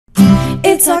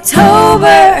It's October,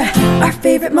 our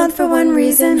favorite month for one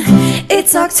reason.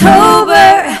 It's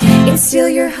October, it's steal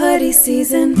your hoodie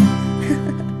season.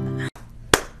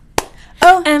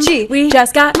 OMG, we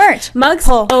just got merch, mugs,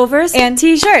 pullovers, and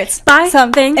t-shirts. Buy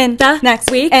something in the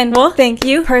next week and we'll thank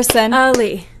you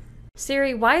personally.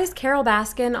 Siri, why is Carol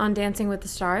Baskin on Dancing with the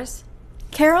Stars?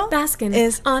 Carol Baskin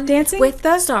is on Dancing with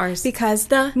the Stars because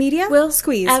the media will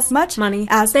squeeze as much money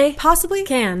as they possibly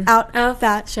can out of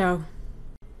that show.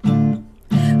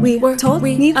 We were told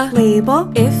we need a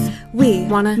label if we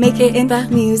wanna make it in the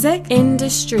music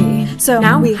industry. So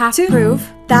now we have to to prove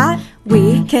that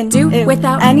we can do it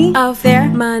without any of their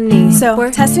money. So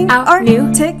we're testing out our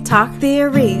new TikTok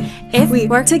theory. If we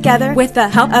work together with the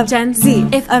help of Gen Z.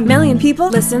 If a million people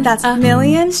listen, that's a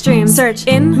million streams. Search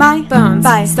in my bones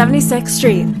by 76th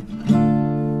Street.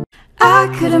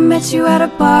 I could have met you at a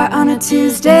bar on a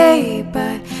Tuesday,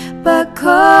 but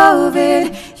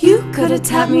COVID. You could have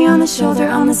tapped me on the shoulder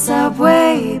on the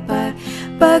subway, but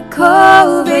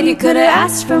COVID. You could have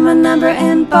asked for my number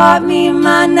and bought me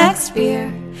my next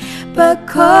beer, but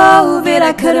COVID.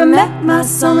 I could have met my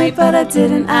soulmate, but I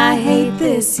didn't. I hate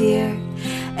this year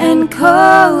and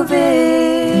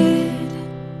COVID.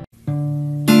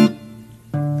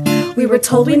 We were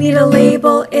told we need a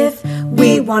label if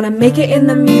we want to make it in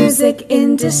the music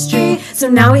industry. So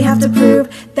now we have to prove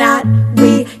that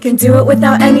we can do it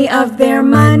without any of their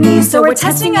money. So we're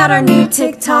testing out our new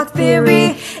TikTok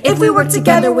theory. If we work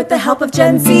together with the help of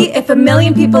Gen Z, if a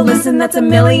million people listen, that's a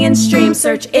million streams.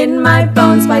 Search In My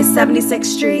Bones by 76th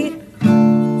Street.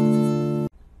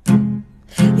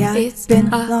 Yeah, It's been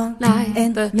a long lie,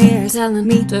 and the mirrors telling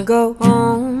me to go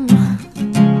home.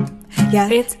 Yeah,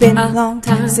 It's been a a long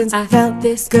time since I felt felt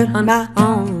this good on my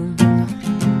own.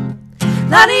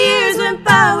 Lot of years went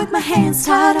by with my hands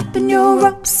tied up in your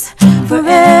ropes,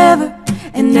 forever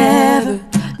and never,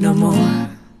 no more.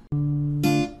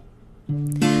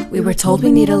 We were told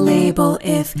we need a label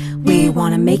if we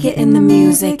want to make it in the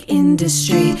music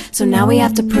industry. So now we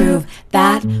have to prove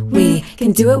that we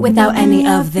can do it without any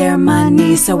of their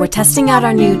money. So we're testing out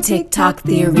our new TikTok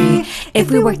theory.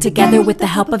 If we work together with the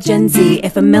help of Gen Z,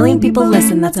 if a million people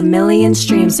listen, that's a million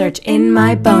streams. Search In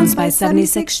My Bones by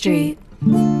 76th Street.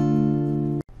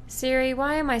 Siri,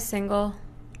 why am I single?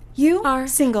 You Are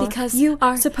single because you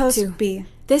are supposed to. to be.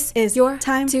 This is your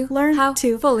time to learn how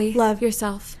to fully love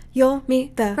yourself. You'll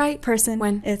Meet the right person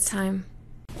when it's time.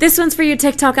 This one's for you,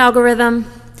 TikTok algorithm.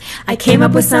 I came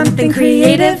up with something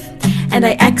creative and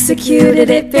I executed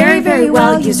it very, very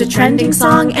well. Used a trending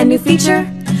song and new feature.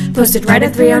 Posted right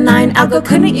at 3:09. Algo,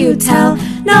 couldn't you tell?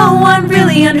 No one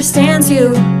really understands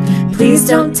you. Please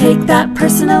don't take that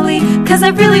personally, cause I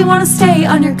really wanna stay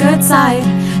on your good side.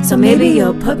 So maybe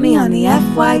you'll put me on the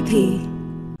FYP.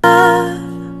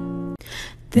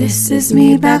 This is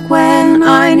me back when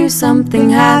I knew something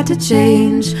had to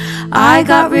change. I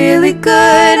got really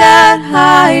good at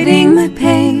hiding my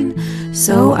pain.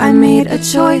 So I made a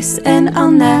choice and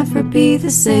I'll never be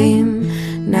the same.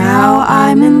 Now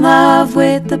I'm in love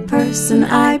with the person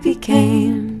I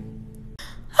became.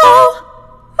 Oh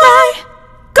my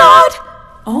God!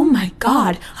 Oh my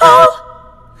God! Oh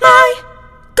my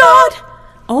God!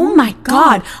 Oh my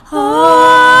God!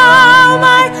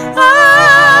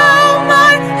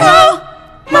 Oh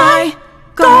my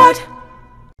God!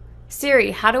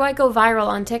 Siri, how do I go viral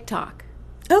on TikTok?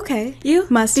 Okay, You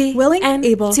must be be willing and and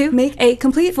able to make a a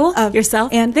complete fool of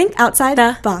yourself and think outside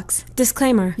the the box.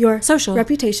 Disclaimer. Your social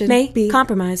reputation may be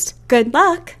compromised. Good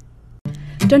luck!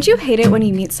 Don't you hate it when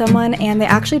you meet someone and they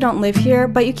actually don't live here,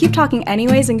 but you keep talking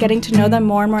anyways and getting to know them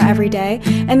more and more every day,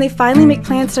 and they finally make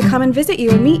plans to come and visit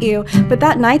you and meet you, but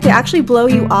that night they actually blow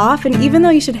you off, and even though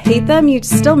you should hate them, you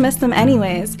still miss them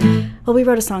anyways? Well, we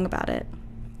wrote a song about it.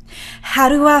 How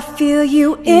do I feel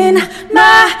you in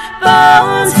my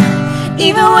bones,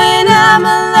 even when I'm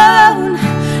alone?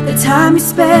 The time you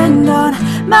spend on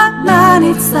my mind,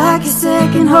 it's like a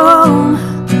second home.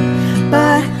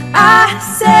 But I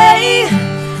say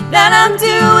that I'm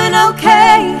doing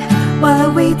okay, while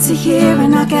I wait to hear a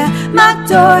knock at my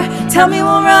door. Tell me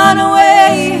we'll run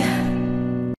away.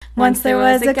 Once there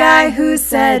was a guy who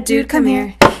said, dude, come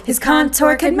here. His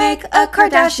contour could make a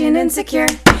Kardashian insecure.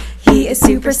 He is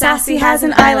super sassy, has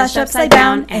an eyelash upside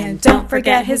down, and don't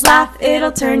forget his laugh,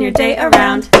 it'll turn your day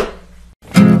around.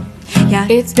 Yeah,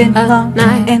 it's been a long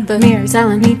night and the mirror's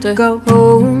telling me to go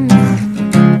home.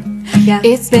 Yeah,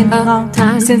 it's been a long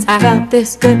time since I felt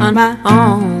this good on my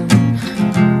own.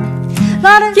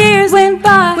 Lot of years went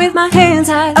by with my hands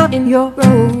tied up in your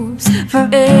robes,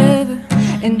 forever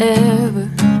and ever,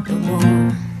 no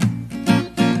more.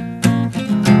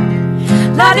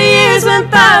 Lot of years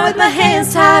went by with my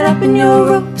hands tied up in your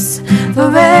ropes,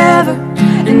 forever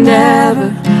and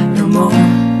ever no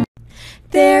more.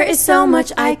 There is so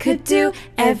much I could do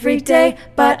every day,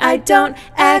 but I don't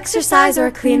exercise or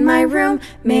clean my room.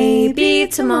 Maybe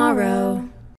tomorrow.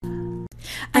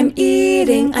 I'm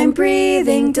eating, I'm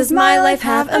breathing. Does my life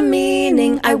have a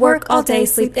meaning? I work all day,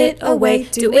 sleep it away,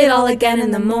 do it all again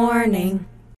in the morning.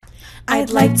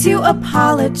 I'd like to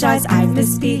apologize, I've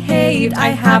misbehaved. I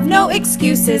have no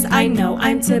excuses, I know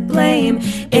I'm to blame.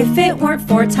 If it weren't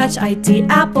for Touch ID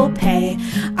Apple Pay,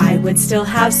 I would still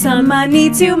have some money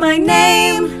to my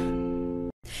name.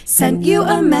 Sent you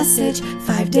a message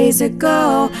 5 days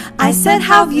ago. I said,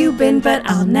 how've you been? But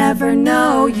I'll never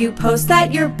know. You post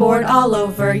that you're bored all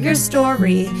over your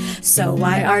story. So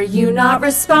why are you not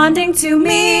responding to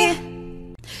me?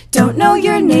 Don't know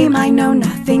your name, I know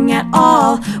nothing at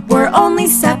all. We're only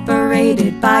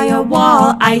separated by a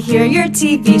wall. I hear your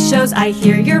TV shows, I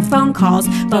hear your phone calls,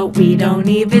 but we don't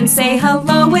even say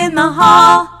hello in the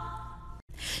hall.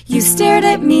 You stared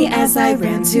at me as I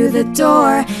ran to the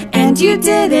door, and you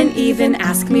didn't even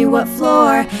ask me what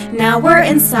floor. Now we're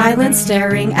in silence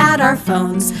staring at our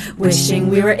phones, wishing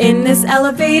we were in this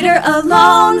elevator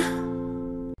alone.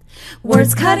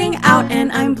 Words cutting out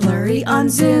and I'm blurry on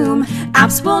Zoom.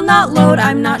 Apps will not load,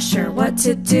 I'm not sure what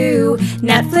to do.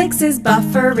 Netflix is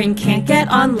buffering, can't get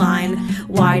online.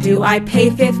 Why do I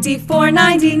pay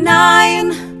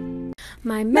 $54.99?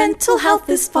 My mental health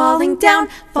is falling down,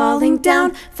 falling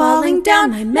down, falling down.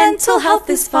 My mental health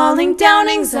is falling down,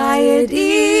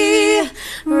 anxiety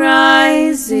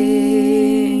rising.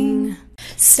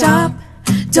 Stop.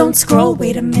 Don't scroll,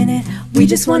 wait a minute. We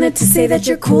just wanted to say that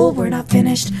you're cool, we're not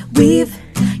finished. We've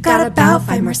got about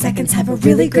 5 more seconds, have a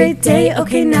really great day.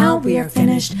 Okay, now we are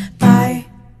finished, bye.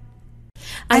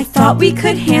 I thought we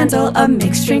could handle a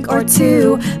mixed drink or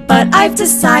two, but I've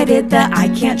decided that I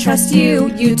can't trust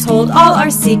you. You told all our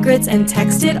secrets and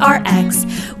texted our ex.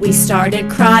 We started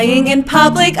crying in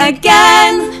public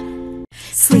again.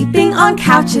 Sleeping on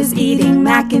couches, eating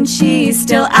mac and cheese,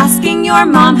 still asking your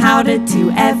mom how to do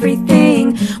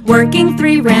everything. Working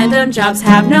 3 random jobs,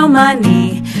 have no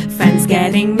money. Friends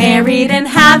getting married and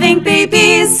having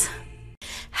babies.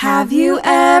 Have you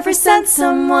ever sent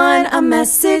someone a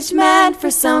message meant for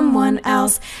someone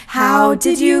else? How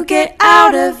did you get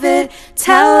out of it?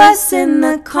 Tell us in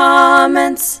the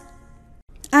comments.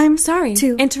 I'm sorry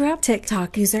to interrupt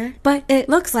TikTok user, but it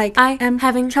looks like I am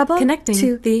having trouble connecting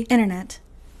to the internet.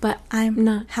 But I'm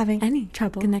not having any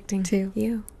trouble connecting to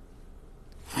you.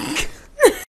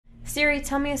 Siri,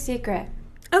 tell me a secret.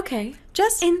 Okay,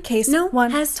 just in case no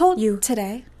one has told you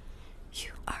today.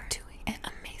 You are doing an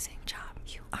amazing job.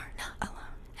 You are not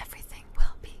alone. Everything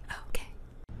will be okay.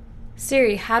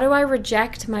 Siri, how do I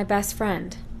reject my best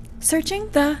friend? Searching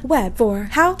the web for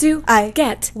how do I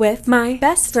get with my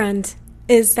best friend.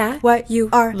 Is that what you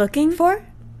are looking for?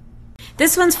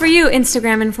 This one's for you,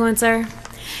 Instagram influencer.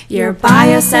 Your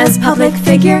bio says public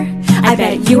figure. I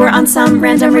bet you were on some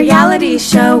random reality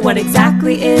show. What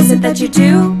exactly is it that you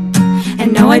do?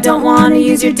 And no, I don't want to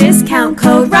use your discount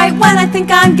code right when I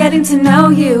think I'm getting to know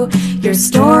you. Your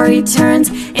story turns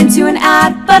into an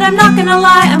ad, but I'm not gonna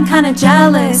lie, I'm kinda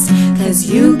jealous, 'cause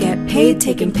you get paid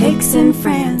taking pics in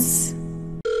France.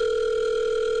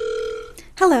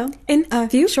 Hello. In a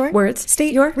few short words,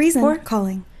 state your reason for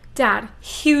calling. Dad,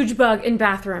 huge bug in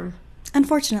bathroom.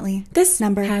 Unfortunately, this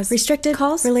number has restricted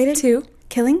calls related to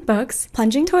killing bugs,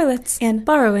 plunging toilets, and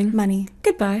borrowing money.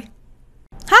 Goodbye.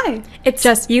 Hi, it's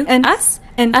just you and us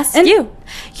and you.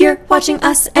 You're watching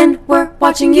us and we're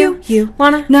watching you. You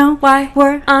wanna know why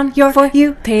we're on your For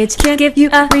You page? Can't give you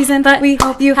a reason, but we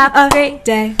hope you have a great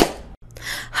day.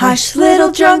 Hush, little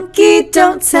drunkie,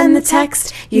 don't send the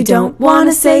text. You don't want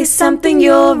to say something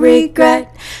you'll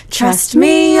regret. Trust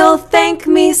me, you'll thank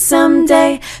me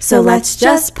someday. So let's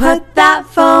just put that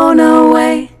phone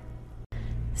away.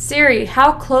 Siri,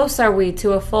 how close are we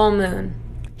to a full moon?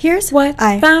 Here's what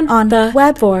I found on the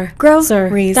web for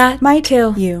groceries that might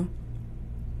kill you.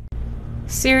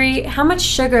 Siri, how much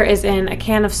sugar is in a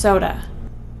can of soda?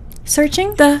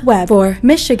 Searching the web for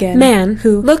Michigan man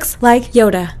who looks like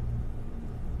Yoda.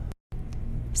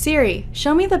 Siri,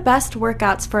 show me the best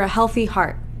workouts for a healthy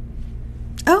heart.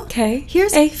 Okay,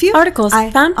 here's a few articles I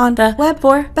found on the web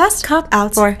for best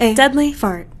cop-outs for a deadly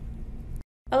fart.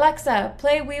 Alexa,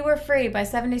 play We Were Free by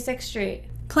 76th Street.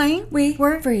 Playing We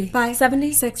Were Free by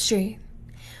 76th Street.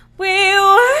 We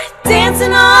were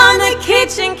dancing on the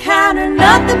kitchen counter,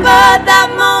 nothing but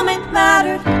that moment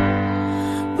mattered.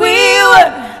 We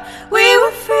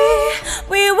were free,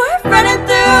 we were running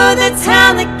through the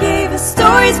town that gave us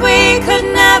stories we could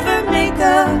never make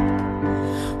up.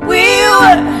 We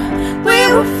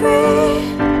were free,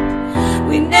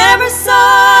 we never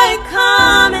saw it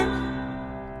coming.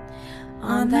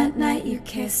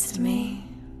 kissed me.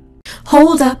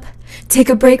 Hold up, take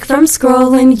a break from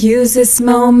scrolling, use this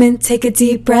moment, take a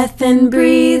deep breath and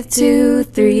breathe. 2,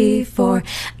 3, 4,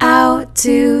 out,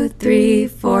 2, 3,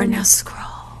 4, now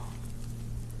scroll.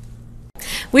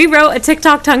 We wrote a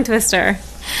TikTok tongue twister.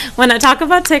 When I talk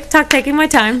about TikTok taking my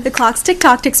time, The clock's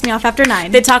tick-tock ticks me off after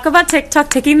 9. they talk about TikTok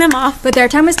ticking them off. But their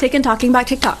time was taken talking about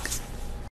TikTok.